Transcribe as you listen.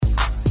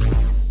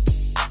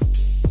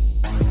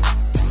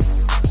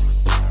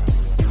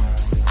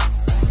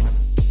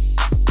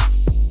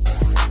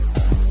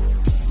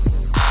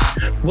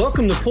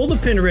Welcome to Pull the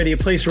Pin Ready, a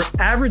place where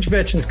average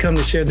veterans come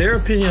to share their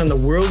opinion on the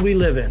world we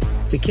live in.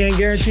 We can't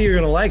guarantee you're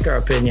going to like our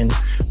opinions,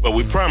 but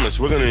we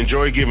promise we're going to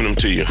enjoy giving them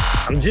to you.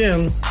 I'm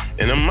Jim.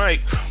 And I'm Mike.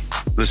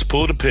 Let's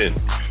pull the pin.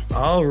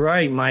 All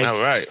right, Mike.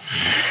 All right.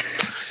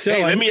 So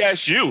hey, let me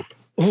ask you.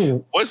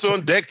 Ooh. What's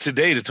on deck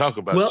today to talk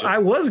about? Well, Jim? I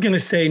was going to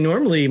say,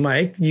 normally,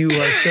 Mike, you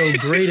are so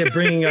great at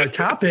bringing our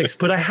topics,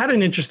 but I had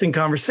an interesting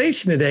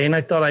conversation today, and I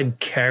thought I'd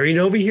carry it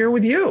over here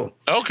with you.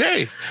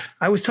 Okay.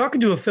 I was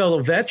talking to a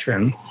fellow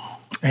veteran,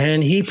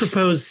 and he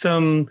proposed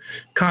some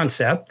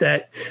concept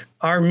that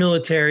our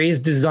military is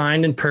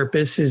designed and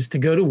purpose is to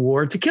go to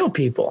war to kill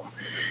people.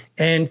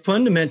 And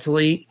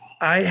fundamentally,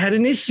 I had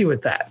an issue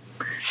with that.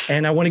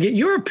 And I want to get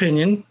your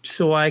opinion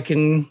so I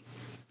can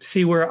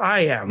see where I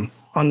am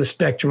on the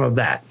spectrum of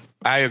that.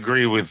 I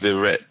agree with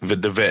the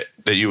vet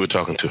that you were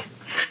talking to.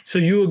 So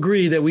you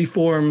agree that we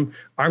form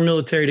our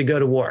military to go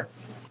to war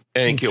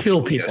and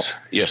kill people?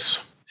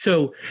 Yes.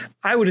 So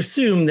I would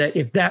assume that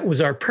if that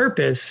was our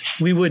purpose,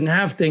 we wouldn't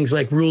have things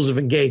like rules of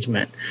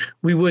engagement.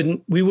 We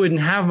wouldn't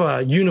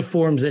have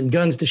uniforms and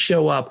guns to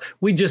show up.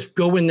 We just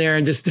go in there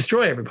and just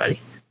destroy everybody,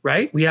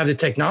 right? We have the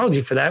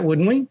technology for that,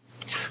 wouldn't we?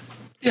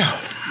 Yeah.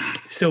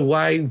 So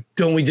why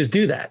don't we just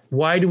do that?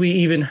 Why do we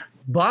even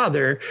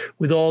bother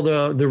with all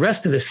the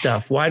rest of this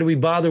stuff? Why do we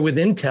bother with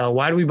intel?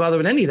 Why do we bother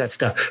with any of that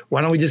stuff? Why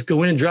don't we just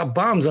go in and drop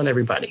bombs on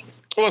everybody?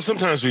 Well,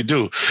 sometimes we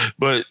do,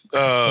 but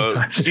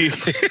to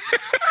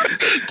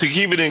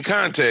keep it in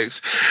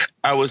context,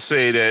 I would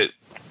say that,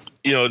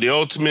 the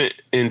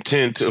ultimate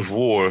intent of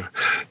war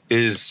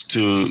is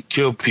to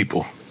kill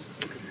people.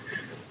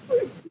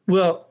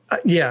 Well,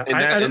 yeah.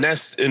 And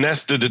that's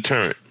the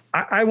deterrent.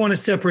 I want to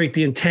separate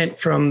the intent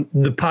from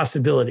the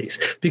possibilities,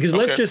 because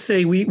let's just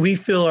say we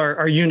fill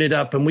our unit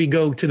up and we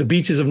go to the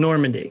beaches of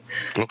Normandy,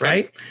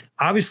 right?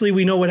 Obviously,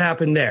 we know what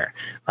happened there.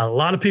 A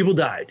lot of people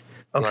died.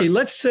 Okay,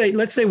 right.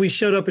 Let's say we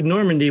showed up in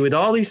Normandy with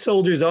all these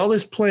soldiers, all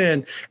this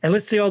plan, and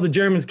let's say all the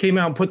Germans came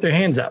out and put their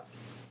hands up.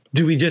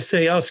 Do we just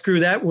say, oh,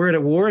 screw that, we're at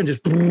a war, and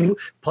just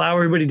plow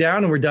everybody down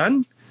and we're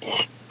done?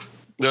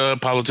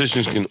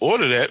 Politicians can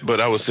order that,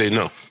 but I would say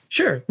no.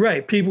 Sure,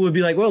 right. People would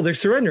be like, well, they're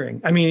surrendering.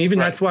 I mean, even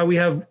that's why we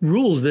have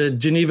rules. The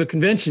Geneva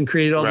Convention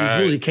created all these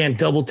rules. You can't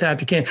double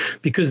tap. You can't,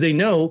 because they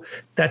know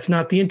that's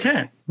not the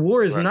intent.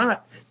 War is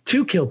not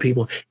to kill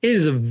people. It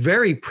is a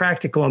very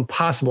practical and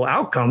possible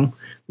outcome.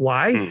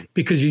 Why?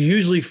 Because you're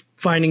usually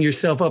finding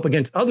yourself up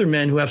against other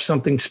men who have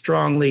something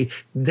strongly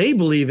they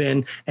believe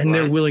in, and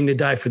they're willing to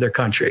die for their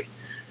country.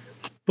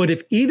 But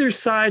if either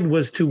side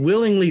was to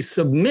willingly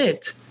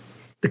submit,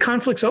 the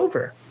conflict's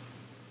over.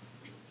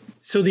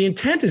 So the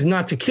intent is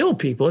not to kill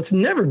people. It's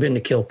never been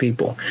to kill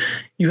people.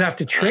 You have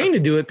to train to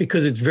do it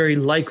because it's very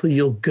likely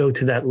you'll go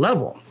to that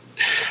level.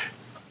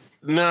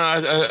 No,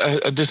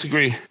 I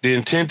disagree. The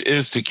intent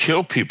is to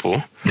kill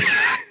people,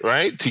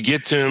 right? To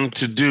get them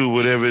to do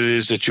whatever it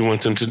is that you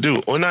want them to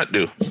do or not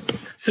do.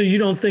 So you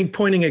don't think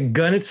pointing a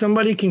gun at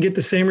somebody can get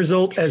the same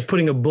result as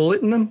putting a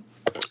bullet in them?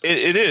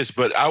 It is,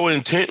 but our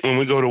intent when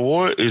we go to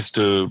war is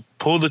to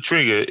pull the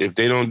trigger if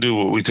they don't do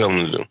what we tell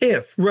them to do.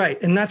 If,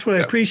 right. And that's what I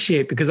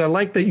appreciate, because I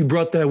like that you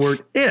brought that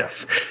word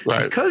if.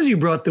 Right. Because you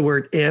brought the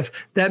word if,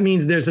 that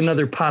means there's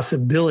another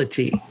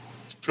possibility.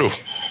 True.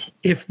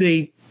 If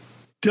they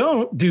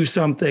don't do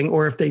something,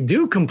 or if they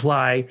do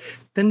comply,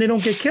 then they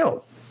don't get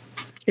killed.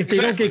 If they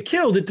don't get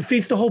killed, it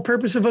defeats the whole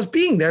purpose of us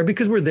being there,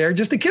 because we're there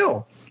just to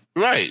kill.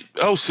 Right.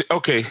 Oh,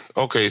 okay.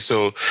 Okay.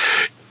 So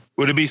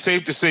would it be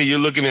safe to say you're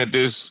looking at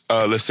this,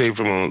 let's say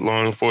from a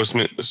law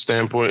enforcement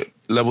standpoint,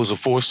 levels of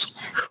force?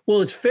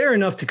 Well, it's fair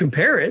enough to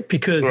compare it,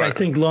 because I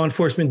think law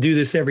enforcement do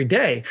this every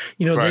day.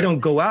 They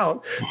don't go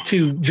out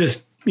to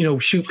just,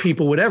 shoot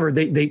people, whatever.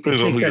 They take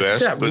that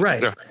step.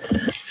 Right. Yeah.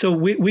 So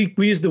we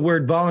use the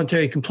word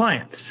voluntary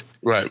compliance.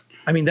 Right.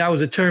 I mean, that was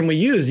a term we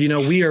used.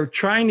 We are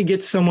trying to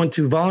get someone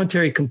to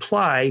voluntarily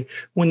comply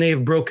when they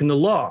have broken the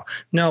law.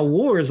 Now,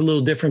 war is a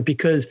little different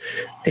because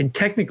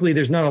technically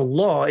there's not a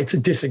law. It's a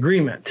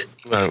disagreement.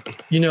 Right.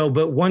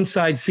 But one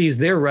side sees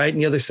their right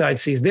and the other side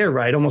sees their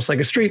right, almost like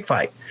a street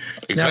fight.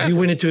 Exactly. Now, if you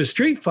went into a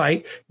street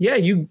fight,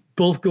 you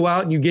both go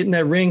out and you get in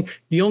that ring.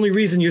 The only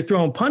reason you're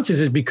throwing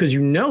punches is because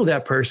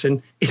that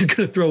person is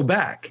going to throw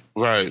back.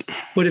 Right.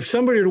 But if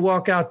somebody were to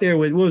walk out there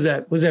with, what was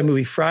that? Was that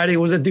movie Friday?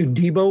 What was that dude,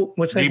 Debo?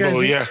 What's that guy's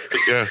name?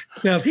 Yeah.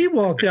 Now, if he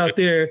walked out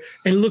there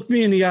and looked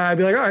me in the eye, I'd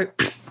be like, all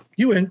right,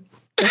 you win.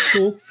 That's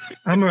cool.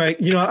 I'm all right.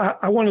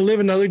 I want to live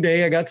another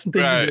day. I got some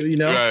things to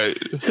do, Right.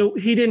 So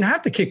he didn't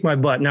have to kick my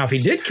butt. Now, if he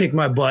did kick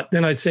my butt,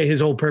 then I'd say his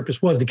whole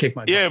purpose was to kick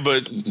my butt. Yeah,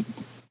 but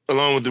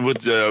along with what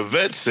the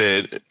vet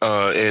said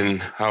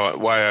and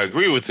why I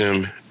agree with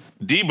him,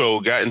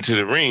 Debo got into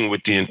the ring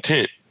with the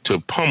intent to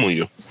pummel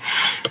you.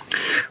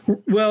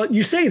 Well,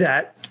 you say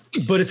that,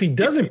 but if he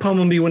doesn't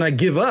pummel me when I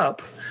give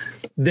up,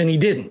 then he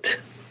didn't.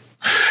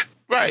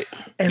 Right.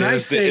 And I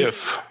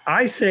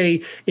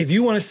say, if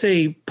you want to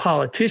say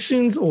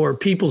politicians or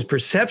people's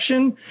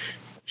perception,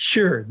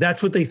 sure,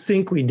 that's what they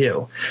think we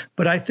do.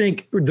 But I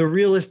think the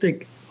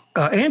realistic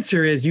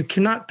answer is you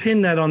cannot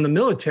pin that on the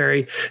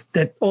military,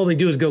 that all they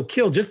do is go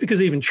kill, just because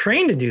they even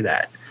train to do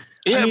that.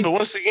 Yeah, but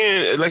once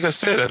again, like I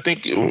said, I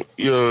think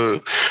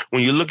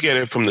when you look at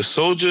it from the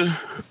soldier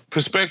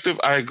perspective,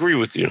 I agree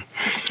with you.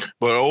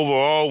 But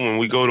overall, when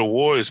we go to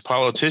war as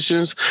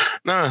politicians,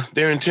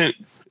 their intent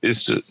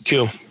is to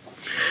kill.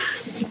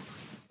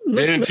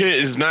 Their intent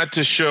is not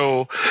to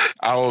show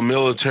our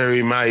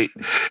military might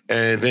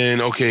and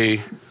then,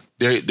 okay,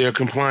 they're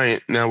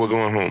compliant. Now we're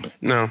going home.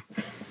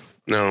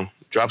 No.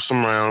 Drop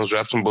some rounds,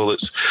 drop some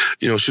bullets,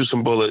 shoot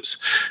some bullets.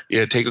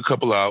 Yeah, take a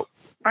couple out.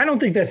 I don't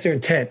think that's their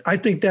intent. I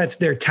think that's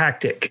their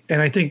tactic.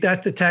 And I think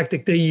that's the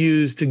tactic they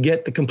use to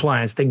get the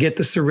compliance. They get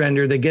the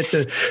surrender. They get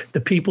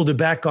the people to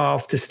back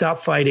off, to stop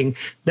fighting.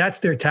 That's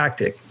their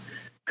tactic.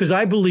 Because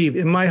I believe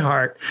in my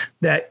heart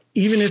that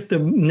even if the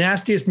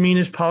nastiest,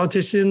 meanest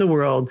politician in the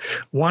world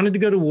wanted to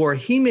go to war,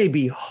 he may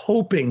be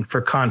hoping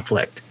for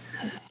conflict.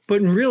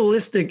 But in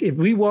realistic, if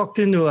we walked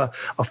into a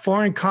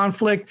foreign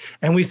conflict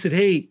and we said,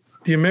 hey,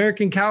 the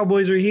American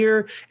cowboys are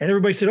here, and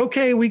everybody said,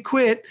 okay, we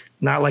quit.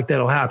 Not like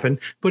that'll happen.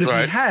 But if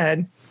we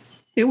had,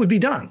 it would be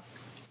done.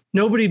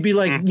 Nobody'd be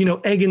like,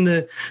 egging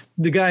the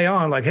guy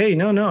on like, hey,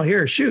 no,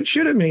 here, shoot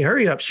at me.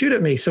 Hurry up, shoot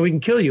at me so we can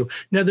kill you.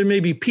 Now, there may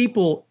be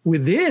people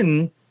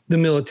within the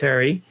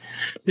military.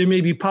 There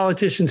may be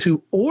politicians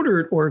who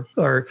ordered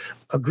or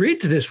agreed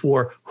to this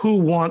war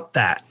who want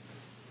that.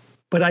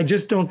 But I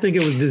just don't think it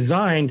was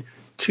designed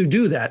to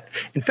do that.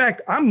 In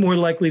fact, I'm more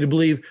likely to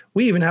believe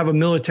we even have a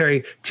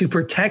military to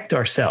protect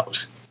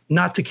ourselves,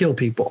 not to kill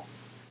people.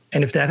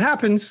 And if that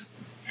happens,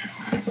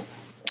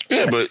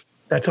 but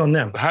that's on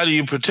them. How do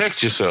you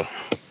protect yourself?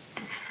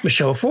 A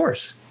show of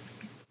force.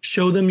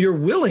 Show them you're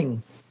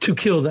willing to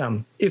kill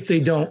them if they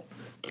don't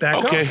back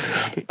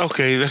off.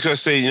 Okay. That's what I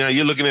say.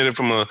 You're looking at it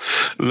from a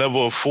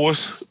level of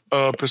force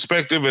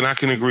perspective, and I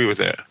can agree with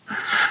that.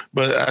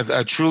 But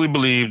I truly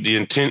believe the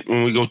intent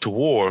when we go to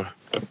war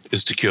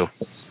is to kill.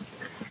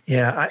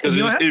 Yeah,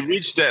 it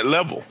reached that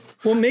level.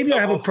 Well, maybe I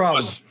have a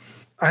problem.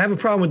 I have a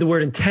problem with the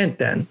word intent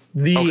then.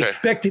 The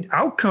expected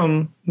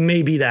outcome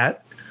may be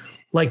that,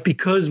 like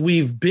because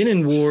we've been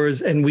in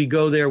wars and we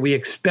go there, we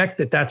expect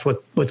that that's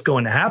what's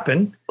going to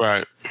happen.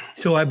 Right.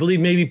 So I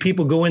believe maybe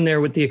people go in there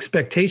with the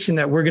expectation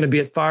that we're going to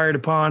be fired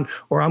upon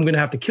or I'm going to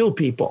have to kill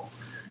people.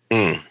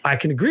 I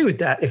can agree with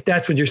that if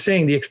that's what you're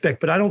saying,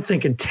 but I don't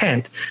think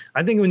intent.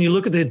 I think when you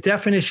look at the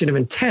definition of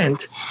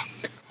intent,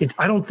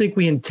 I don't think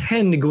we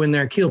intend to go in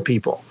there and kill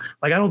people.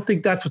 Like, I don't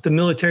think that's what the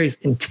military's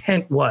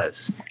intent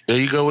was. There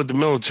you go with the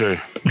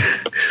military.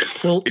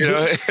 Well,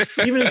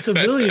 even in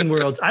civilian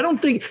worlds, I don't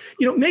think,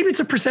 maybe it's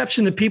a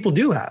perception that people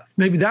do have.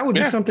 Maybe that would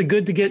be something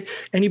good to get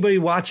anybody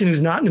watching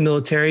who's not in the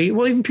military.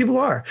 Well, even people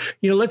are.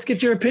 Let's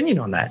get your opinion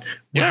on that.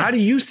 Yeah. Well, how do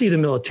you see the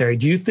military?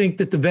 Do you think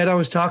that the vet I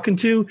was talking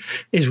to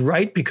is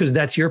right because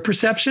that's your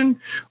perception?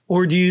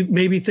 Or do you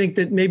maybe think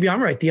that maybe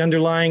I'm right? The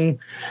underlying,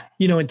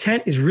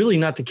 intent is really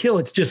not to kill.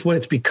 It's just what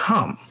it's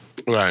become.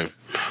 Right.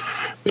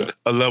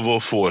 A level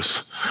of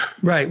force.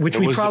 Right. Which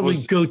we probably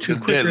go to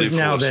quicker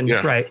now than,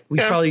 right. We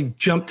probably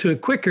jump to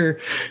it quicker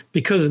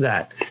because of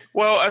that.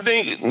 Well, I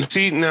think,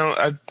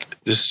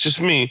 it's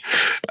just me.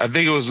 I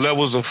think it was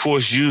levels of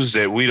force used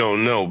that we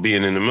don't know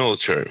being in the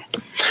military.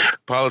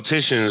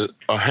 Politicians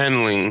are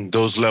handling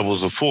those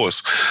levels of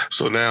force.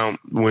 So now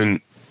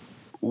when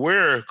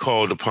we're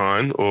called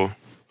upon or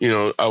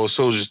our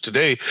soldiers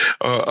today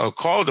are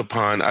called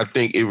upon, I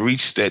think it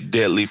reached that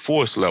deadly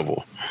force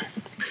level.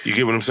 You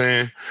get what I'm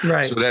saying?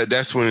 Right. So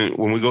that's when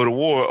we go to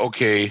war,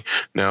 okay,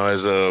 now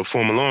as a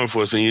former law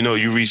enforcement,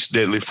 you reach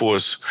deadly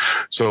force.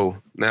 So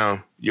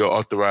now you're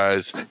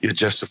authorized, you're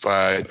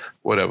justified,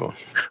 whatever.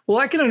 Well,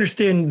 I can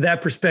understand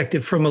that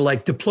perspective from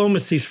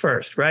diplomacy's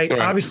first, right?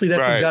 Obviously,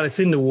 that's what got us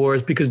into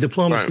wars because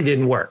diplomacy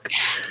didn't work.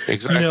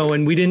 Exactly.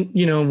 And we didn't,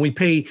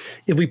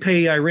 if we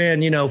pay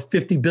Iran,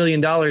 $50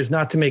 billion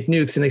not to make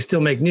nukes and they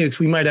still make nukes,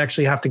 we might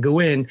actually have to go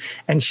in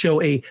and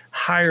show a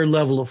higher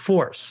level of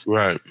force.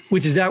 Right.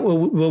 Which is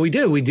what we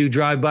do. We do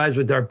drive-bys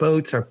with our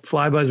boats, our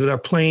flybys with our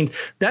planes.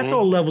 That's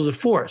all levels of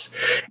force.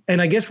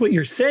 And I guess what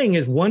you're saying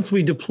is once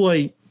we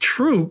deploy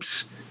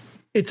troops,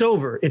 it's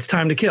over. It's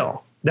time to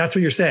kill. That's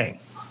what you're saying.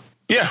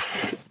 Yeah.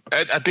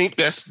 I think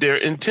that's their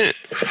intent.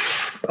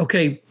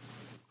 Okay.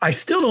 I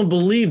still don't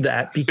believe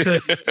that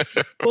because,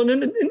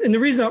 and the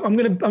reason I'm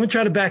going to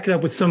try to back it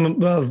up with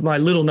some of my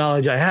little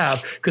knowledge I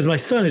have, because my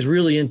son is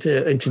really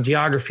into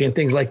geography and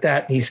things like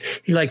that.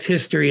 He likes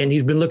history and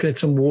he's been looking at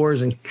some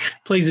wars and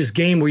plays this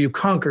game where you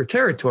conquer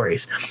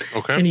territories.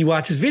 Okay. And he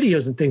watches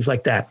videos and things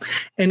like that.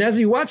 And as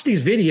you watch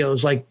these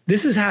videos,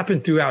 this has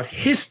happened throughout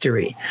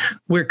history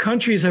where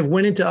countries have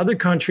went into other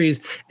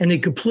countries and they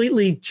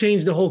completely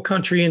changed the whole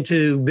country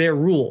into their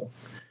rule.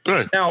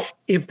 Good. Now,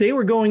 if they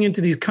were going into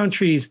these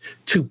countries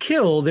to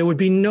kill, there would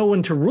be no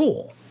one to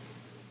rule.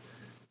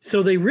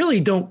 So they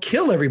really don't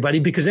kill everybody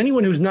because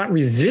anyone who's not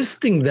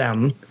resisting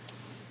them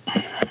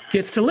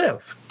gets to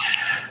live.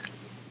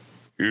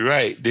 You're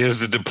right.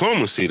 There's the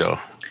diplomacy, though.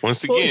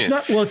 Once again,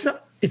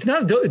 it's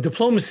not a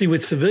diplomacy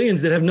with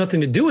civilians that have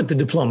nothing to do with the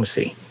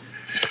diplomacy.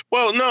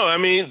 Well, no, I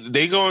mean,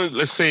 they go,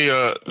 let's say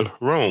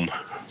Rome.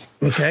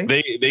 Okay.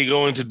 They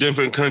go into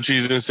different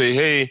countries and say,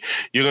 hey,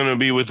 you're going to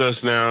be with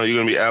us now. You're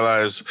going to be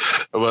allies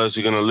of us.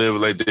 You're going to live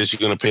like this. You're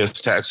going to pay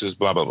us taxes,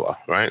 blah, blah, blah.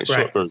 Right?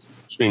 Short version,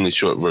 extremely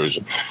short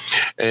version.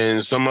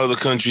 And some other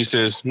country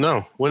says,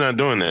 no, we're not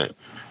doing that.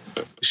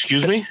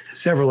 Excuse me?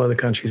 Several other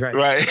countries, right?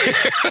 Right.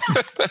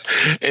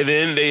 And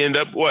then they end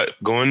up what?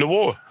 Going to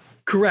war.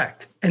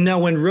 Correct. And now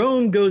when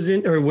Rome goes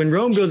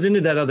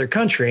into that other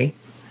country,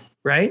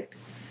 right?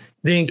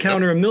 They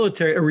encounter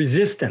a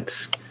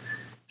resistance.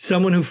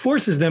 Someone who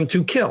forces them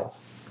to kill,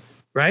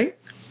 right?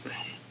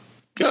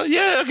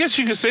 Yeah, I guess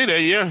you could say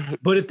that, yeah.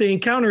 But if they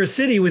encounter a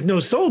city with no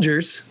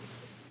soldiers,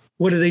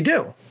 what do? They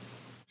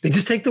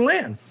just take the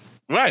land.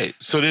 Right.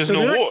 So there's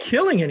no war. They're not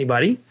killing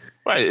anybody.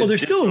 Right. Well,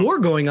 there's still a war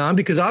going on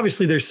because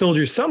obviously there's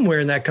soldiers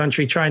somewhere in that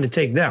country trying to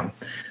take them.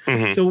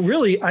 Mm-hmm. So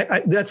really,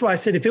 that's why I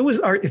said if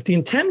the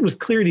intent was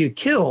clear to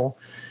kill,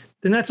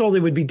 then that's all they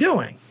would be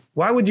doing.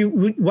 Why would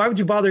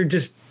you bother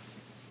just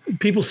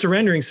people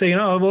surrendering, saying,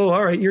 "Oh, well,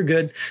 all right, you're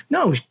good"?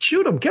 No,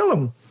 shoot them, kill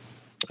them.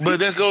 But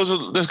that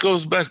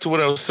goes back to what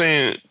I was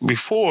saying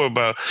before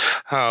about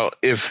how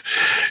if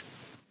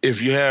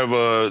you have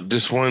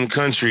this one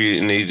country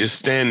and they just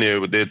stand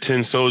there with their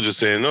 10 soldiers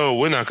saying, "No,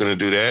 we're not going to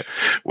do that.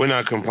 We're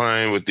not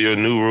complying with your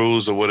new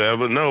rules or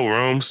whatever. No,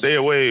 Rome, stay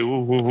away." Woo,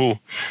 woo, woo.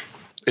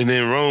 And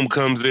then Rome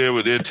comes there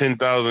with their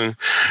 10,000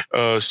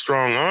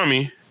 strong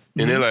army,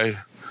 and they're like,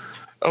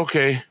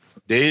 "Okay."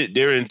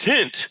 Their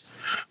intent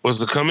was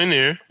to come in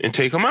there and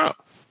take them out.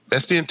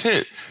 That's the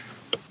intent,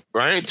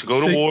 right? To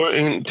go to war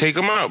and take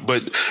them out.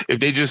 But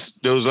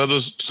if those other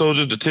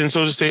soldiers, the 10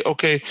 soldiers say,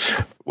 "Okay,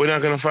 we're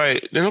not going to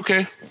fight," then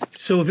okay.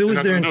 So if it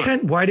was their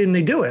intent, why didn't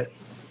they do it?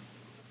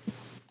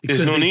 Because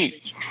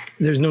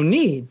there's no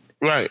need.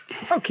 Right.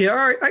 Okay. All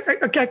right.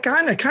 I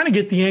kind of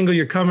get the angle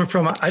you're coming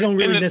from. I don't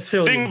really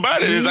necessarily. The thing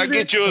about it is I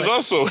get yours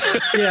also.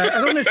 Yeah.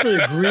 I don't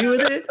necessarily agree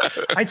with it.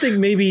 I think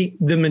maybe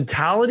the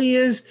mentality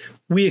is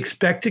we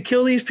expect to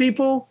kill these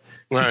people.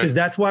 Right. Because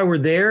that's why we're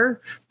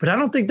there. But I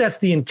don't think that's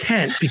the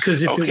intent,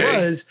 because if it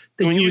was,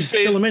 then you would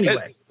kill them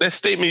anyway. That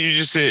statement you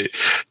just said,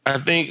 I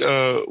think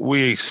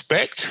we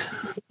expect.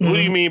 Mm-hmm. What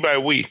do you mean by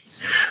we?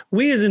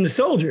 We as in the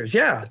soldiers,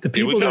 yeah. The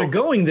people that are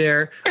going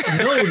there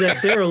know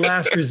that they're a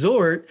last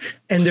resort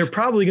and they're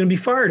probably going to be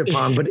fired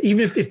upon. But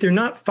even if they're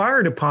not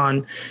fired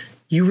upon,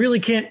 you really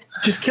can't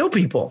just kill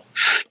people.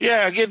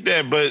 Yeah, I get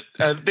that. But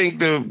I think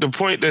the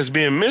point that's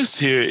being missed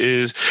here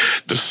is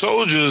the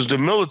soldiers, the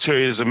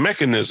military is a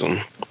mechanism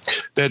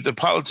that the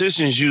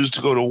politicians use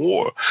to go to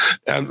war.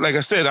 And like I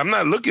said, I'm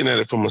not looking at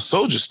it from a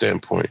soldier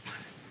standpoint.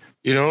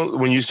 You know,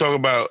 when you talk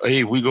about,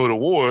 hey, we go to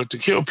war to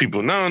kill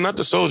people. No, not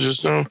the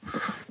soldiers. No,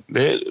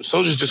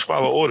 soldiers just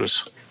follow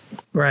orders.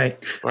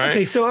 Right.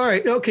 Okay. So, all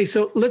right. Okay.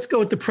 So let's go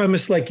with the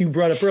premise like you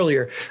brought up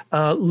earlier,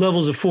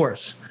 levels of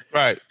force.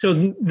 Right.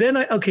 So then,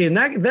 and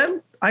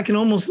that I can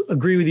almost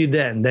agree with you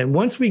then. Then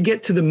once we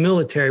get to the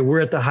military, we're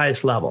at the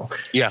highest level.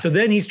 Yeah. So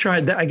then he's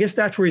trying, I guess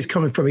that's where he's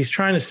coming from. He's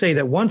trying to say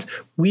that once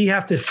we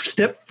have to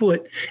step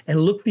foot and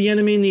look the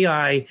enemy in the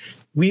eye,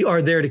 we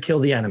are there to kill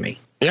the enemy.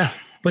 Yeah.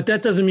 But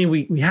that doesn't mean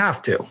we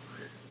have to.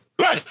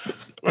 Right.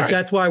 But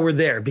that's why we're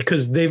there,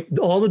 because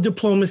all the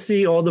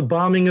diplomacy, all the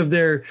bombing of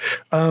their,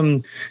 weapons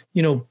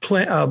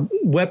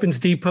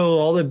depot,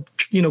 all the,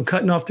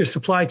 cutting off their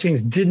supply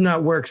chains did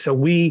not work. So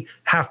we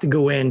have to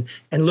go in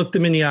and look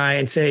them in the eye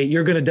and say,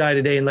 you're going to die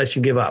today unless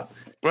you give up.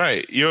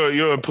 Right.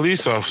 You're a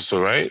police officer,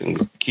 right?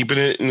 Keeping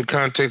it in the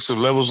context of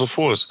levels of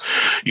force.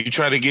 You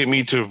try to get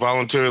me to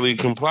voluntarily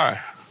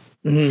comply.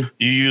 Mm-hmm.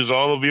 You use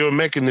all of your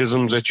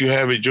mechanisms that you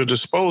have at your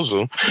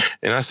disposal,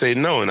 and I say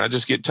no, and I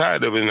just get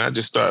tired of it, and I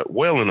just start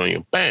wailing on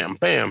you. Bam,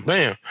 bam,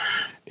 bam.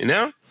 And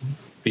now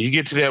you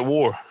get to that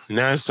war.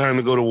 Now it's time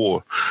to go to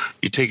war.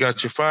 You take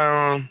out your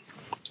firearm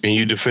and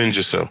you defend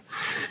yourself.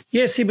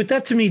 Yeah, see, but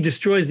that to me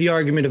destroys the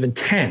argument of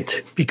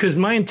intent, because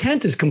my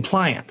intent is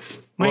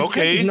compliance. My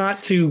intent is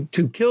not to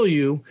kill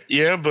you.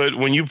 Yeah, but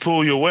when you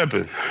pull your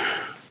weapon.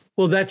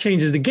 Well, that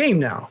changes the game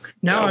now.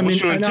 Now I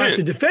have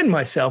to defend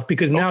myself,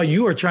 because now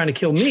you are trying to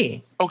kill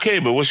me. Okay,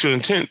 but what's your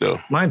intent, though?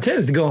 My intent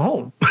is to go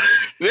home.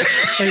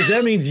 And if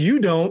that means you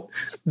don't,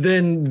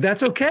 then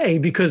that's okay,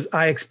 because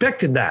I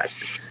expected that.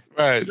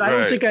 Right. I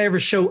don't think I ever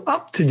show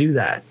up to do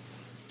that.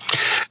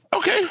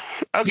 Okay,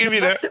 I'll give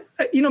you that.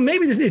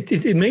 Maybe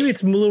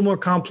it's a little more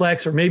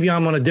complex, or maybe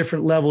I'm on a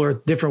different level or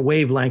different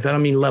wavelength. I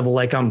don't mean level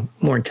like I'm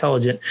more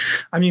intelligent.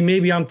 I mean,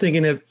 maybe I'm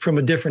thinking it from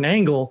a different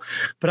angle.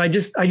 But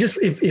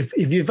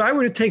if I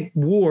were to take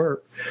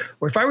war,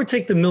 or if I were to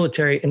take the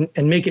military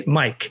and make it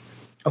Mike.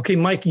 Okay,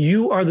 Mike,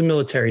 you are the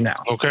military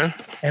now. Okay.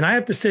 And I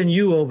have to send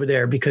you over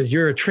there because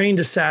you're a trained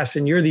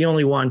assassin. You're the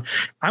only one.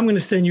 I'm going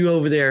to send you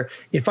over there.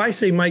 If I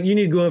say, Mike, you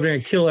need to go over there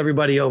and kill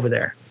everybody over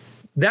there,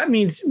 that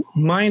means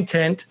my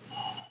intent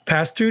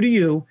passed through to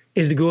you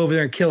is to go over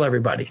there and kill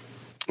everybody.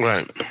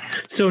 Right.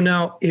 So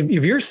now if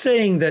you're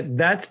saying that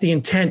that's the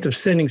intent of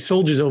sending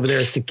soldiers over there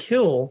is to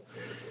kill,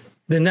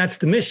 then that's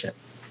the mission.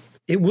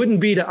 It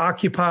wouldn't be to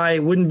occupy.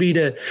 It wouldn't be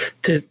to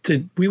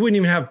we wouldn't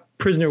even have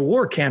prisoner of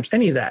war camps,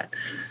 any of that.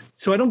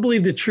 So I don't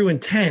believe the true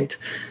intent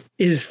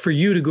is for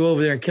you to go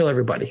over there and kill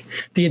everybody.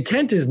 The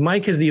intent is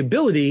Mike has the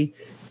ability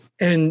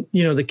and,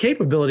 the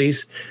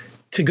capabilities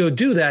to go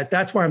do that.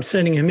 That's why I'm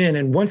sending him in.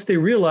 And once they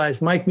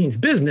realize Mike means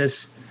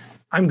business,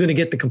 I'm going to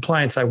get the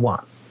compliance I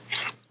want.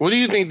 What do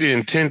you think the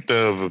intent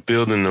of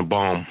building the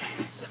bomb?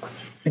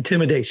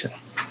 Intimidation.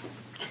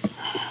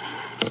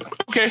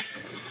 Okay.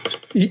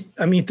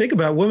 I mean, think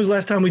about it. When was the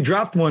last time we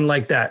dropped one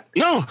like that?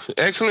 No,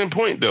 excellent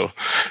point though.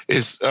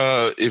 It's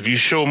if you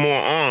show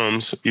more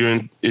arms,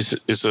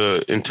 it's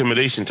a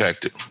intimidation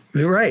tactic.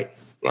 You're right.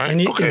 Right.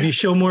 And if you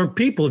show more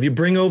people, if you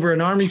bring over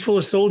an army full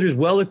of soldiers,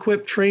 well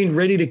equipped, trained,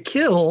 ready to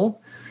kill,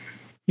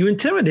 you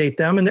intimidate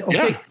them, and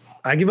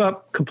I give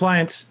up.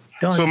 Compliance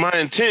done. So my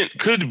intent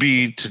could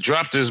be to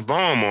drop this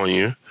bomb on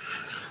you,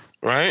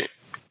 right?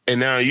 And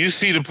now you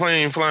see the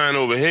plane flying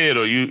overhead,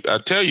 or I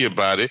tell you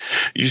about it,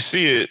 you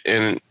see it,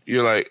 and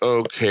you're like,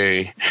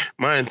 okay,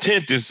 my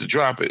intent is to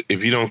drop it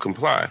if you don't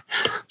comply.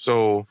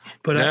 So,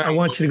 but now, I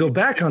want you to go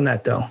back on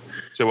that though,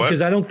 so what?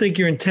 Because I don't think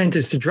your intent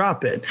is to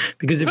drop it.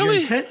 Because if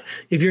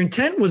your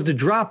intent was to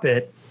drop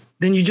it,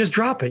 then you just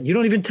drop it. You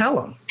don't even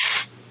tell them.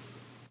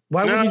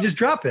 Why wouldn't you just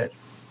drop it?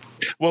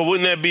 Well,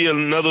 wouldn't that be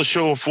another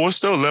show of force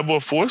though, level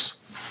of force?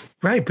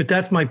 Right, but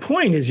that's my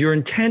point. Is your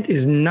intent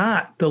is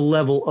not the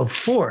level of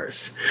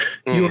force.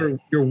 You're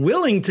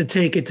willing to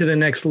take it to the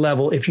next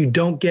level if you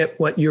don't get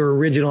what your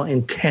original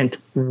intent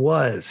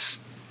was.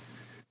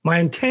 My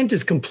intent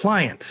is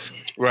compliance.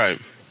 Right.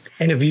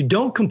 And if you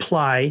don't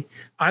comply,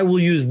 I will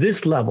use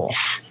this level.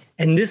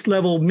 And this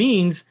level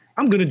means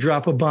I'm going to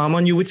drop a bomb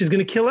on you, which is going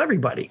to kill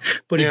everybody.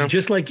 But if,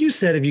 just like you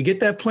said, if you get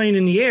that plane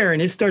in the air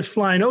and it starts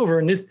flying over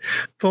and this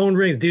phone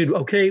rings, dude,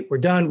 okay, we're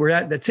done.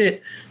 That's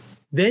it.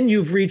 Then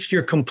you've reached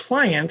your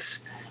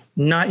compliance,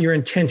 not your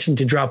intention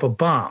to drop a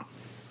bomb.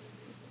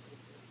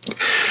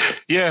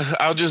 Yeah,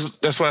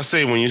 that's why I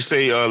say when you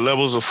say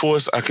levels of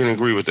force, I can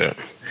agree with that.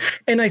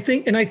 And I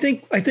think,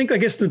 I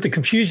guess what the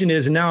confusion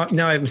is, and now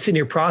I'm sitting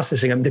here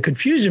processing them. The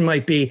confusion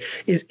might be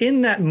is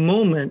in that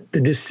moment,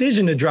 the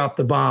decision to drop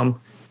the bomb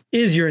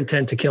is your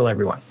intent to kill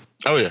everyone.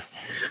 Oh yeah.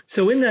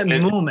 So in that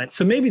moment,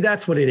 so maybe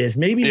that's what it is.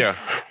 Maybe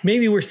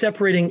we're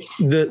separating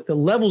the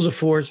levels of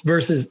force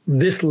versus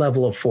this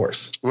level of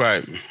force.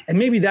 Right. And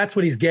maybe that's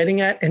what he's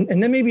getting at. And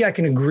then maybe I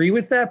can agree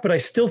with that, but I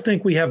still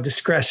think we have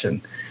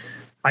discretion.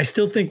 I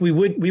still think we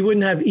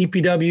wouldn't have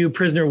EPW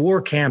prisoner of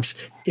war camps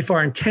if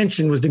our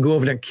intention was to go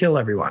over there and kill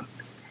everyone.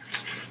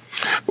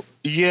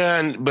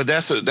 Yeah, but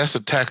that's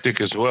a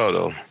tactic as well,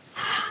 though.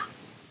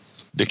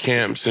 The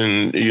camps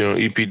and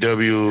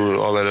EPW,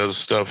 all that other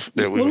stuff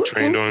that we were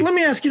trained on. Let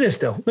me ask you this,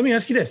 though.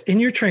 In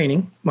your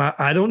training,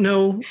 I don't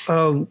know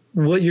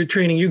what your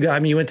training you got. I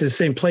mean, you went to the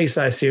same place,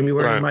 I assume. You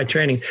were in my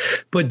training.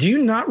 But do you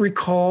not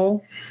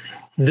recall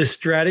the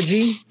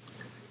strategy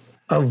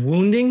of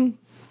wounding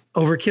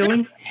over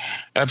killing?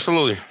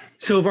 Absolutely.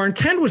 So if our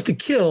intent was to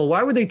kill,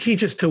 why would they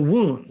teach us to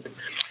wound?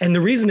 And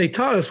the reason they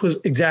taught us was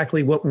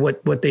exactly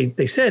what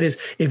they said is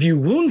if you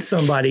wound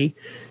somebody,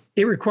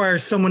 it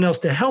requires someone else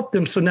to help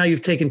them. So now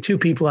you've taken two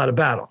people out of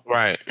battle.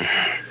 Right.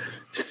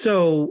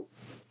 So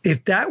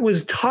if that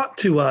was taught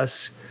to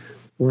us,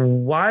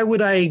 why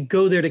would I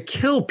go there to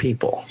kill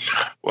people?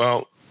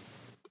 Well,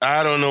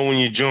 I don't know when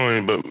you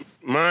joined, but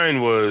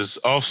mine was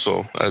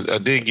also, I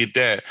did get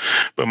that,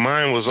 but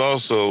mine was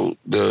also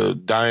the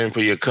dying for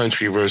your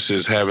country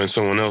versus having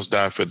someone else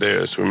die for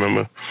theirs,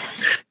 remember?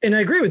 And I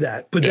agree with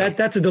that, but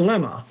that's a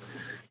dilemma.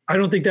 I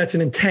don't think that's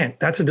an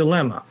intent. That's a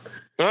dilemma.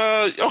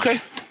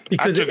 Okay.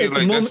 Because at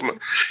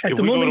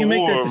the moment you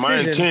make that decision, my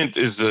intent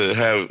is to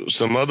have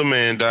some other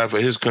man die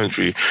for his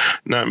country,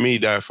 not me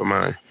die for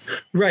mine.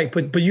 Right,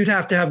 but you'd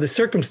have to have the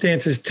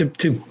circumstances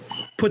to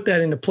put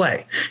that into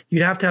play.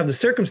 You'd have to have the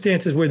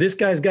circumstances where this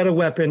guy's got a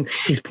weapon,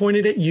 he's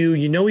pointed at you,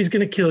 you know he's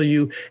going to kill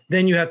you.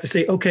 Then you have to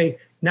say, okay,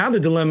 now the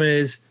dilemma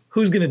is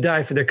who's going to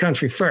die for their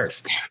country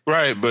first.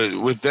 Right,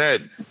 but with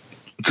that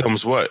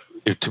comes what?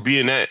 To be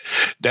in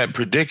that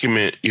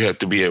predicament, you have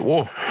to be at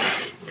war.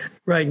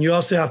 Right, and you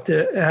also have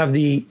to have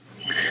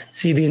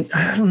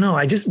I don't know.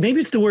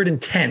 Maybe it's the word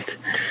intent.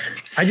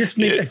 I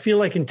feel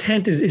like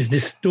intent is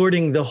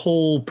distorting the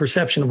whole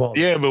perception of all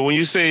this. Yeah, but when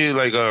you say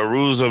like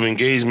rules of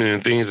engagement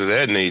and things of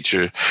that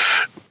nature,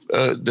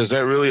 does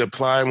that really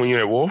apply when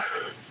you're at war?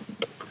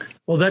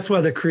 Well, that's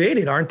why they're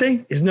created, aren't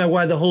they? Isn't that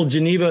why the whole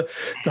Geneva,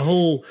 the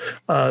whole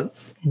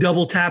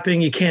double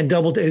tapping, you can't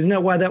double, isn't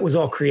that why that was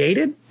all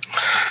created?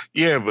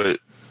 Yeah, but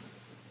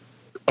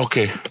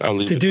okay, I'll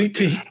leave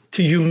it.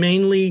 To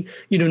humanely,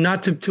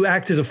 not to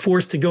act as a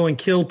force to go and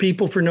kill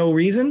people for no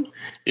reason.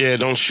 Yeah,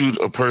 don't shoot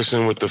a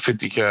person with the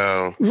 50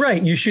 cal.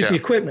 Right, you shoot the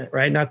equipment,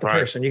 right? Not the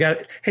person. You got,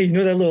 hey, you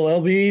know that little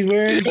LB he's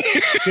wearing?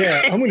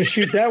 Yeah, I'm going to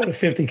shoot that with a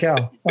 50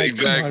 cal. Like,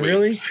 exactly. Come on,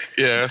 really?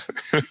 Yeah.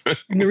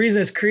 And the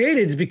reason it's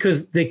created is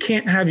because they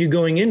can't have you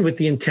going in with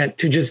the intent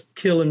to just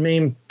kill and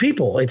maim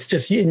people. It's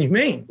just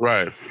inhumane.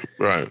 Right.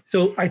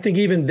 So I think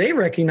even they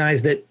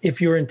recognize that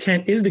if your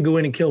intent is to go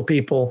in and kill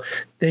people,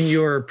 then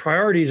your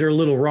priorities are a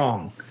little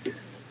wrong.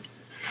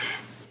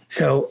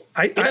 So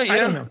I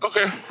don't know.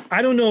 Okay.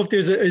 I don't know if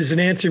is an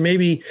answer.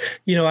 Maybe,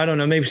 I don't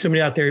know. Maybe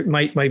somebody out there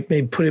might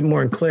put it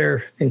more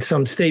in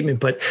some statement.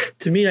 But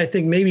to me, I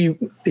think maybe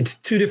it's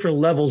two different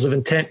levels of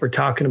intent we're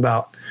talking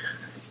about.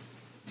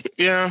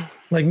 Yeah.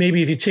 Like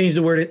maybe if you change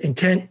the word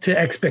intent to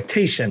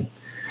expectation.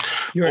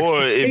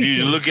 Or if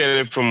you look at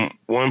it from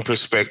one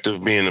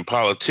perspective, being a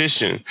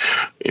politician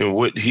and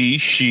what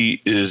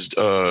she is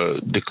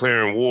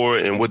declaring war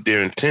and what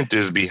their intent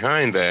is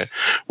behind that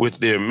with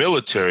their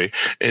military.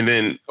 And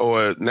then,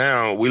 or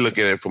now we look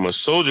at it from a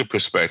soldier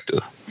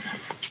perspective.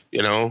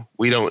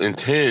 We don't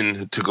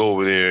intend to go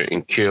over there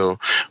and kill.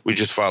 We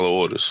just follow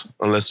orders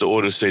unless the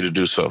orders say to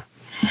do so.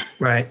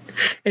 Right.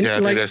 And I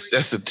think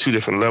that's the two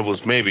different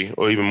levels, maybe,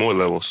 or even more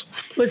levels.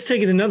 Let's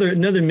take it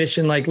another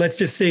mission. Like, let's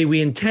just say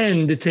we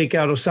intend to take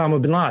out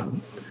Osama bin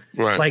Laden.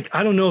 Right. Like,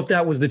 I don't know if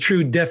that was the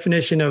true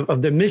definition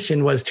of the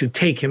mission, was to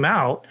take him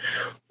out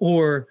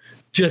or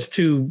just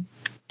to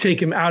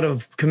take him out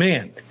of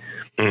command.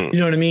 You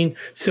know what I mean?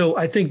 So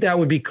I think that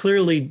would be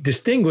clearly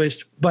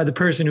distinguished by the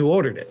person who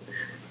ordered it.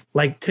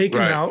 Like, take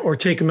him out or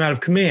take him out of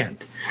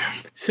command.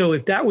 So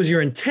if that was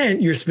your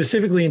intent, you're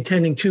specifically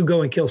intending to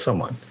go and kill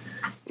someone.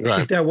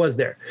 Right. If that was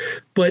there.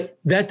 But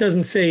that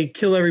doesn't say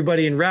kill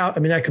everybody en route. I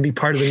mean, that could be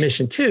part of the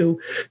mission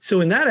too. So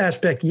in that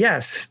aspect,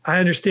 yes, I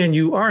understand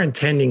you are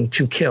intending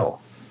to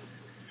kill.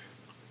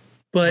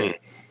 But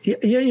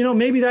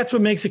maybe that's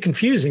what makes it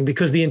confusing,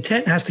 because the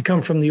intent has to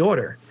come from the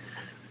order.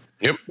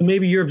 Yep.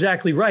 Maybe you're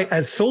exactly right.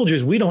 As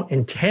soldiers, we don't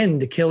intend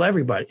to kill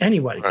anybody.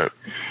 Right.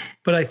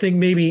 But I think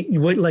maybe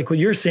what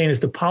you're saying is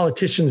the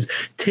politicians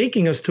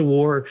taking us to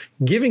war,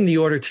 giving the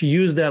order to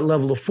use that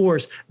level of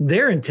force,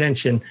 their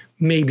intention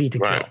may be to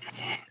kill.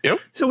 Yep.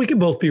 So we could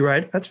both be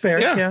right. That's fair.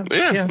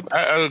 Yeah.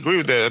 I agree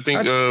with that. I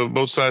think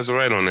both sides are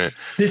right on that.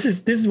 This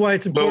is why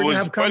it's important to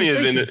have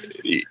conversations.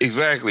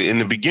 Exactly. In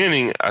the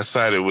beginning, I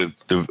sided with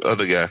the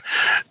other guy.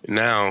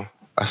 Now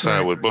I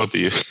sided with both of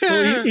you.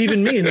 Well,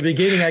 even me in the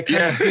beginning, I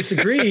kind of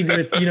disagreed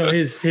with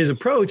his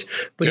approach,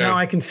 but now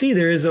I can see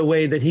there is a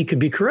way that he could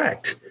be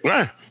correct.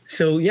 Right.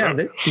 So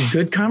that's a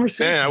good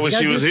conversation. Yeah, I wish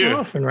he was here.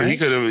 Often, right? He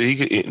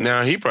could.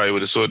 Now he probably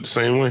would have saw it the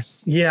same way.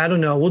 Yeah, I don't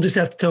know. We'll just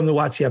have to tell him to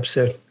watch the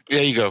episode.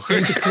 There you go.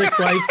 Click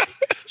like,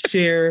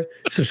 share,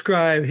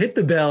 subscribe, hit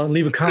the bell, and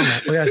leave a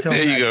comment. We gotta tell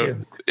him that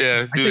too.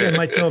 Yeah, I think I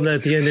might tell him that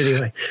at the end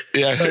anyway.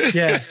 Yeah.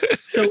 But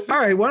So, all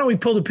right, why don't we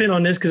pull the pin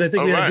on this? Because I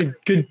think we had a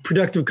good,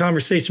 productive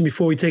conversation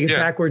before we take it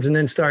backwards and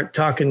then start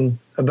talking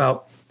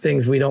about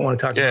things we don't want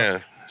to talk about. Yeah,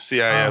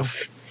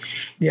 CIF.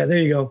 Yeah, there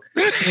you go.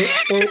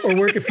 or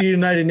working for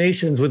United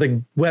Nations with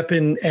a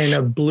weapon and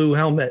a blue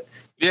helmet.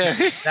 Yeah.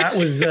 That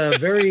was a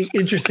very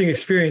interesting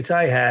experience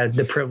I had,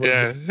 the privilege.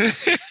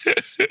 Yeah.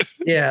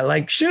 Yeah,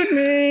 like, shoot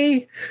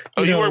me.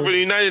 You work for the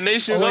United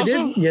Nations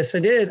also? I did. Yes, I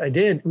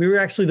did. We were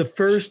actually the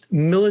first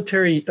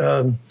military,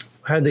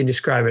 how did they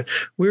describe it?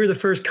 We were the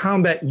first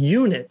combat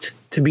unit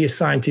to be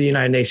assigned to the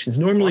United Nations.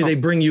 Normally they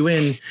bring you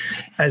in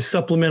as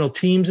supplemental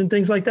teams and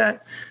things like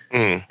that.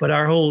 But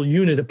our whole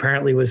unit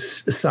apparently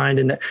was assigned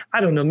in that.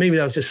 I don't know. Maybe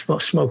that was just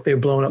smoke they were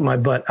blowing up my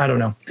butt. I don't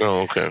know.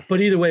 Oh, okay. But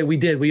either way, we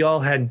did. We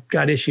all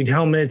got issued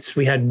helmets.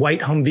 We had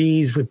white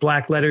Humvees with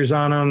black letters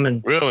on them.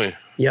 And really?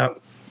 Yep.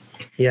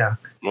 Yeah.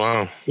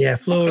 Wow. Yeah.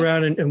 Flew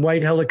around in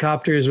white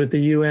helicopters with the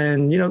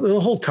UN, the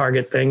whole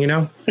Target thing,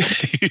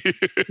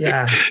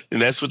 Yeah.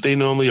 And that's what they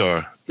normally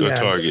are. The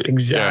Target.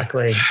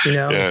 Exactly.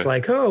 Yeah. It's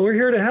like, oh, we're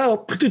here to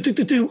help.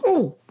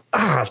 Oh.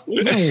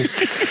 No. Can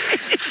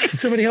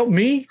somebody help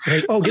me?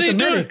 Like, get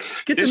the medic.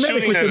 Get the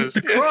medic with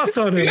the cross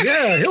on him.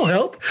 Yeah, he'll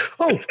help.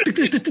 Oh,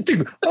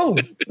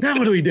 now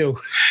what do we do?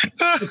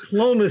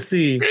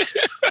 Diplomacy.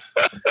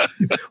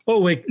 Oh,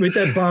 wait,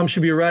 that bomb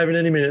should be arriving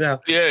any minute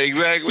now. Yeah,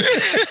 exactly.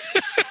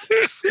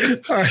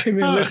 All right,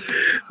 man,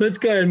 let's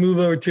go ahead and move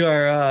over to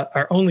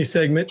our only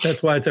segment.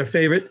 That's why it's our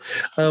favorite,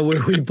 where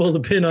we pull the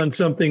pin on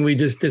something we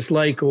just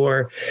dislike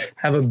or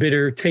have a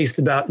bitter taste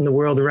about in the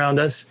world around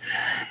us.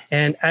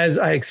 And as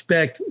I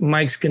expect,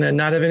 Mike's going to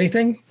not have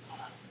anything.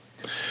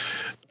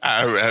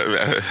 I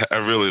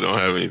really don't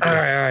have anything. All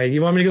right.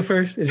 You want me to go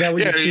first? Is that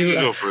what you do? You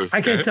can go first.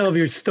 I can't tell if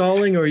you're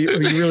stalling or you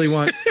really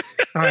want.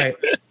 All right.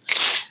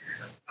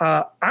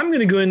 I'm going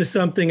to go into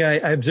something I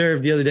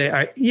observed the other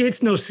day.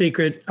 It's no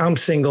secret. I'm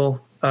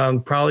single,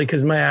 probably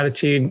because of my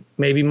attitude,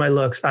 maybe my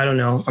looks. I don't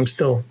know. I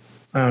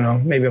don't know.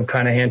 Maybe I'm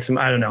kind of handsome.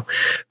 I don't know.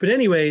 But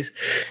anyways,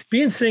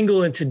 being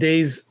single in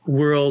today's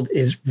world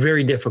is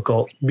very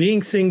difficult.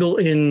 Being single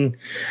in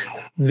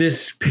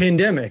this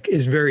pandemic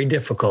is very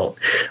difficult.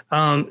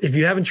 If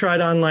you haven't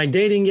tried online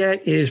dating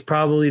yet, it is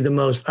probably the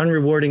most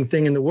unrewarding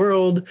thing in the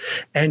world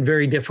and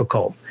very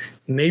difficult.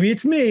 Maybe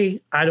it's me.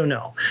 I don't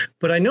know.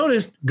 But I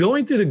noticed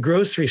going through the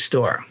grocery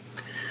store,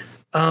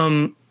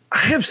 I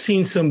have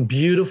seen some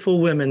beautiful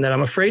women that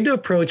I'm afraid to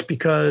approach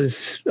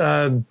because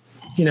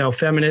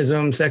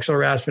feminism, sexual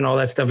harassment, all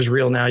that stuff is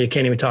real now. You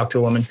can't even talk to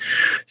a woman.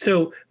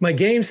 So my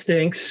game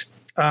stinks.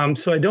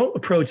 So I don't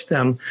approach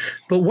them.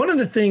 But one of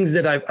the things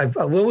that I've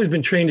always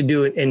been trained to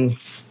do in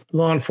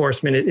law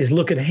enforcement is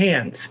look at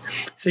hands.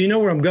 So you know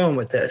where I'm going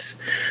with this.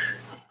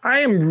 I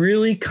am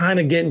really kind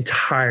of getting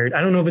tired.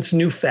 I don't know if it's a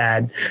new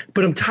fad,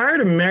 but I'm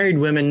tired of married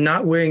women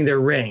not wearing their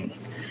ring.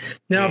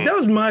 Now, if that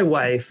was my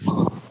wife,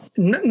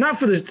 not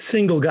for the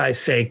single guy's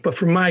sake, but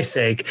for my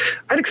sake,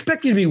 I'd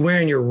expect you to be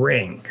wearing your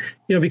ring,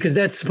 because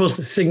that's supposed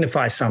to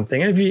signify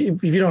something. And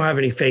if you don't have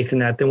any faith in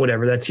that, then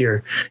whatever, that's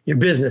your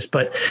business.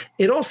 But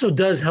it also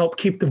does help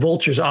keep the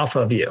vultures off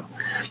of you,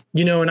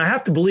 and I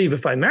have to believe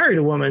if I married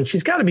a woman,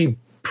 she's got to be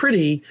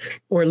pretty,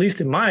 or at least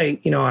in my,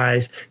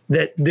 eyes,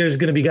 that there's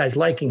going to be guys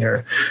liking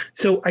her.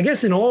 So I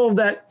guess in all of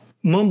that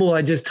mumble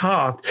I just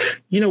talked,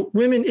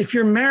 women, if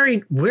you're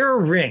married, wear a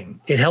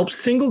ring. It helps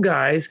single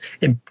guys.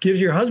 It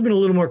gives your husband a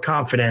little more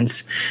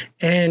confidence,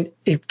 and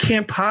it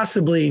can't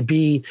possibly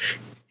be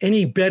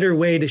any better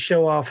way to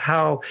show off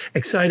how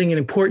exciting and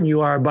important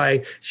you are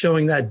by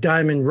showing that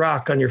diamond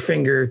rock on your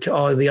finger to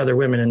all of the other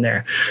women in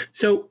there.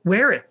 So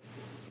wear it,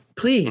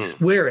 please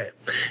wear it.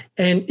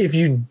 And if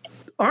you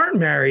aren't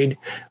married,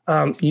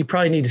 you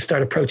probably need to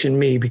start approaching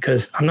me,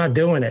 because I'm not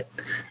doing it.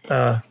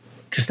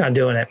 Just not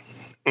doing it.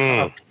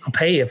 I'll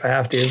pay you if I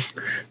have to.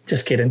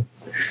 Just kidding.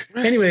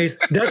 Anyways,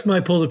 that's my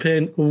pull the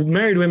pin.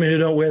 Married women who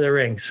don't wear their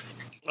rings.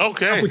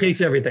 Okay.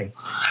 Complicates everything.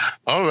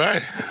 All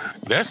right.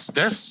 That's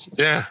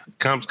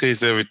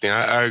complicates everything.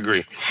 I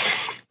agree.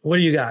 What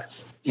do you got?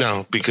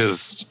 No,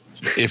 because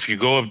if you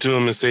go up to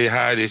them and say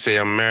hi, they say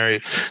I'm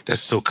married.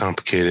 That's so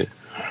complicated.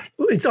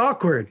 It's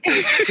awkward.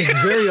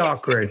 It's very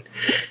awkward.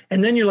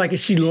 And then you're like,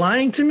 is she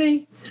lying to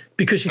me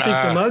because she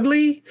thinks I'm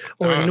ugly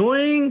or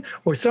annoying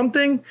or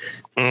something?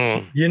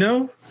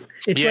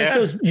 It's like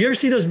those, you ever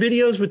see those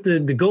videos with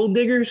the gold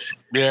diggers?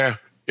 Yeah.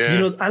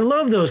 Yeah. I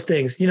love those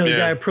things. The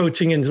guy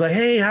approaching and is like,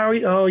 hey, how are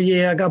you? Oh,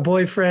 yeah, I got a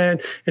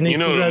boyfriend. And then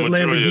the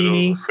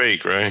Lamborghini.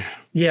 Fake, right?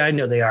 Yeah, I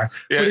know they are.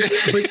 Yeah.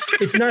 But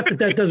it's not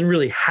that doesn't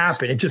really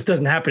happen. It just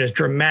doesn't happen as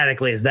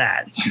dramatically as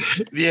that.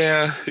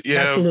 Yeah.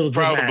 That's a little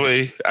dramatic.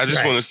 Probably. I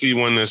just want to see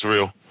one that's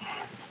real.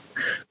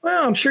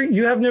 Well, I'm sure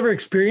you have never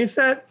experienced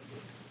that.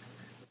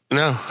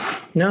 No.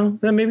 No?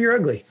 Then maybe you're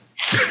ugly.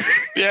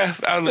 Yeah.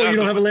 Or you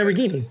don't have a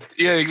Lamborghini.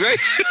 Yeah,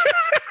 exactly.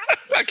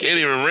 I can't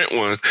even rent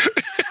one.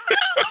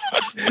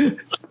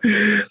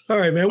 All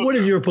right, man. What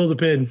is your pull the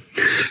pin?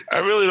 I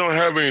really don't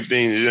have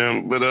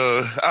anything, but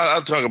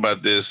I'll talk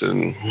about this.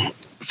 And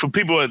for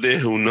people out there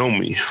who know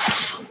me,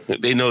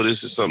 they know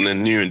this is something that's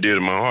near and dear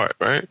to my heart,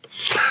 right?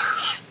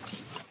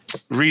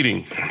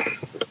 Reading.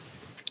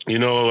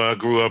 I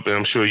grew up, and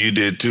I'm sure you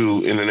did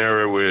too, in an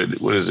era where,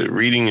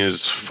 reading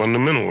is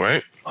fundamental,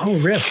 right? Oh,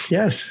 Riff,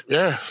 yes.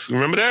 Yeah.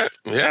 Remember that?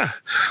 Yeah.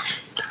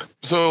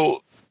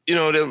 So,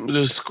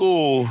 the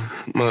school,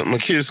 my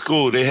kids'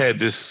 school, they had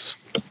this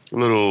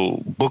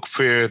little book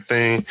fair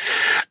thing,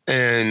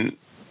 and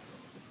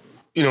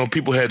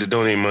people had to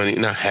donate money.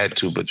 Not had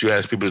to, but you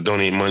asked people to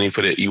donate money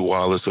for their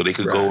e-wallet so they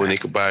could go and they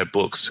could buy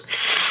books.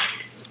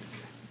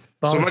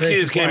 So my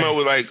kids came up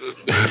with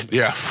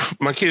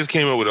my kids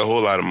came up with a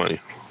whole lot of money,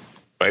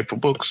 right, for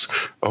books,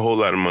 a whole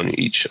lot of money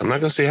each. I'm not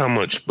gonna say how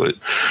much, but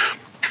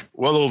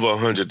well over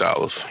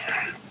 $100.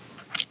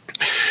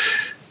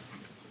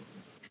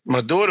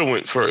 My daughter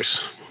went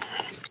first,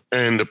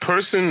 and the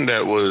person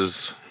that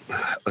was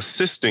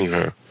assisting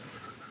her,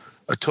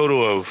 a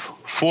total of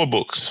 4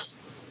 books.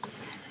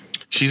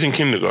 She's in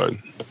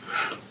kindergarten.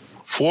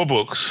 4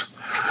 books.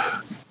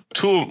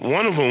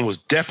 One of them was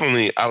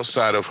definitely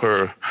outside of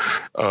her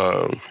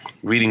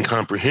reading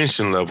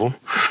comprehension level,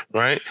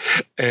 right?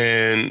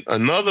 And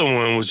another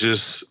one was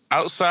just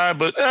outside,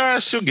 but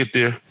she'll get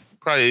there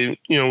probably,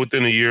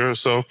 within a year or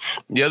so.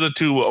 The other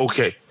 2 were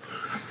okay.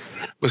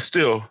 But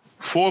still,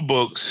 4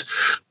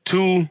 books,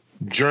 2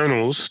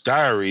 journals,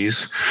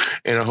 diaries,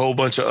 and a whole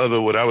bunch of other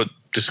what I would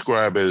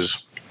describe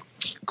as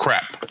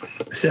crap.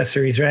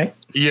 Accessories, right?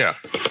 Yeah.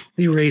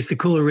 The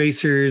cool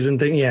erasers and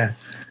things, yeah.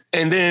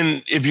 And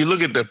then if you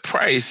look at the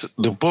price,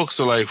 the books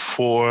are like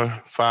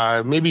 $4,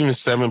 $5, maybe even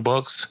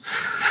 $7.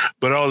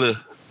 But all the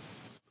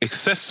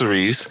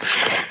accessories,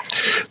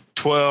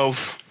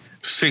 $12,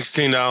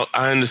 $16.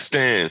 I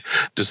understand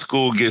the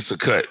school gets a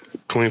cut.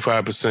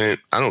 25%.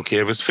 I don't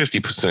care if it's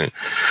 50%.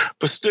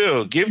 But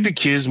still, give the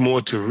kids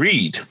more to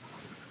read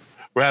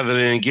rather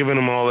than giving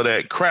them all of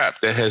that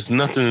crap that has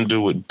nothing to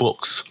do with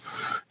books.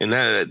 And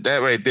that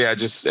right there,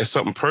 that's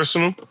something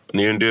personal,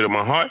 near and dear to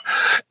my heart.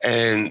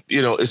 And,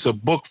 it's a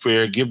book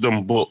fair. Give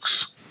them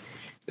books.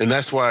 And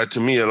that's why, to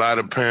me, a lot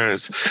of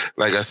parents,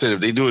 like I said, if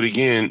they do it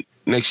again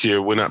next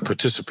year, we're not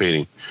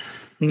participating.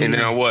 Mm-hmm. And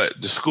now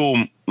what? The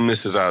school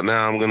misses out.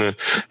 Now I'm going to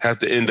have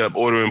to end up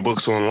ordering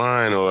books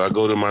online, or I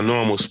go to my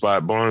normal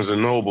spot, Barnes &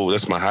 Noble.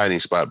 That's my hiding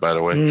spot, by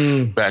the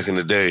way, back in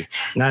the day.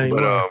 Not anymore.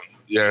 But,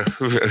 yeah.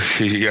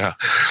 Yeah.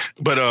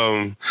 But,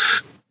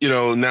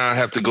 now I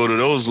have to go to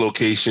those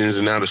locations,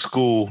 and now the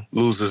school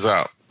loses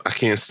out. I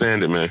can't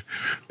stand it, man.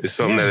 It's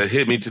something that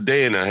hit me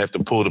today, and I have to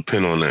pull the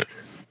pin on that.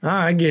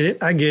 I get it.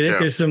 Yeah.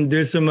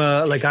 There's some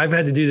like I've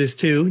had to do this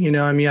too.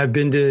 I've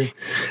been to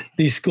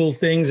these school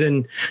things,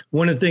 and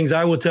one of the things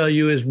I will tell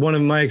you is one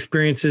of my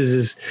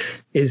experiences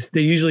is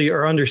they usually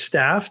are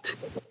understaffed.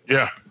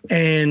 Yeah.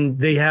 And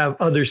they have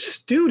other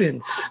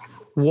students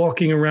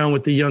walking around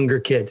with the younger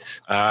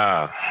kids.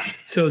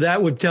 So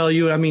that would tell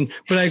you, I mean,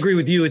 but I agree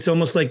with you. It's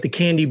almost like the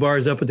candy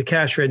bars up at the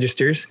cash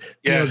registers.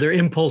 Yeah. You know, they're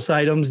impulse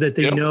items that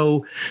they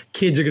know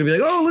kids are going to be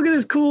like, oh, look at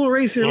this cool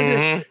eraser.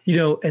 You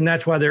know, and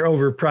that's why they're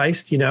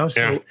overpriced, you know?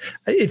 So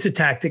it's a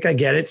tactic. I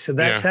get it. So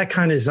that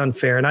kind of is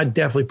unfair. And I'd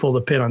definitely pull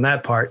the pin on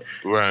that part.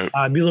 Right.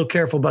 Be a little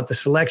careful about the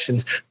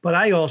selections, but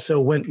I also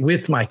went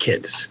with my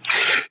kids.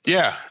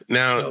 Yeah.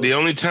 Now, the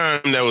only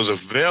time that was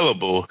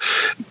available,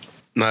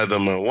 neither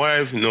my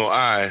wife nor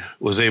I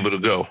was able to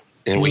go.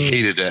 And we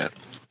hated that.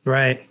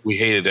 Right. We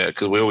hated that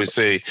because we always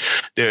say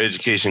their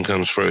education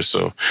comes first.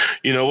 So,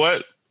 you know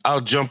what? I'll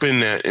jump in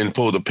there and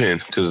pull the pin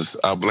because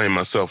I'll blame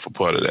myself for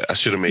part of that. I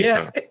should have made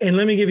time. And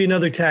let me give you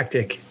another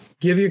tactic.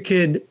 Give your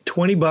kid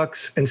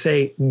 $20 and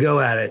say, go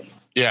at it.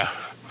 Yeah.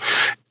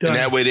 Done. And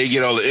that way they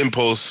get all the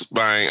impulse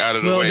buying out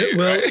of the way.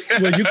 Well,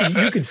 right?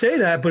 well, you could say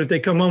that, but if they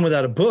come home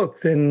without a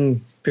book,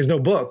 then there's no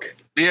book.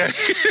 Yeah.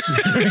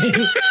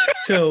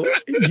 So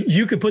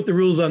you could put the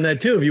rules on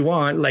that too if you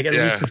want. Like at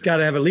least it's got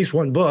to have at least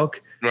one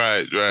book.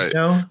 Right. You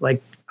know,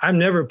 like I'm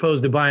never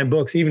opposed to buying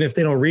books, even if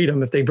they don't read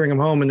them. If they bring them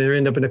home and they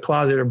end up in a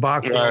closet or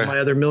box with all my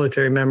other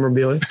military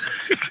memorabilia.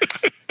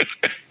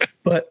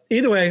 But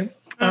either way,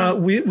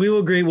 we will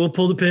agree. We'll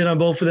pull the pin on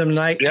both of them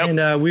tonight,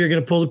 and we are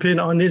going to pull the pin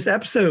on this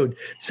episode.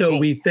 So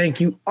we thank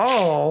you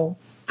all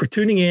for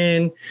tuning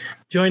in,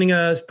 joining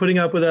us, putting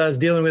up with us,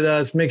 dealing with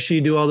us. Make sure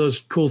you do all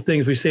those cool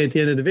things we say at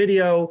the end of the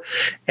video.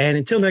 And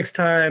until next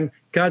time,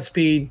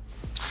 Godspeed.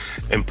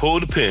 And pull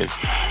the pin.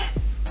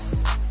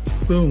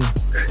 Boom.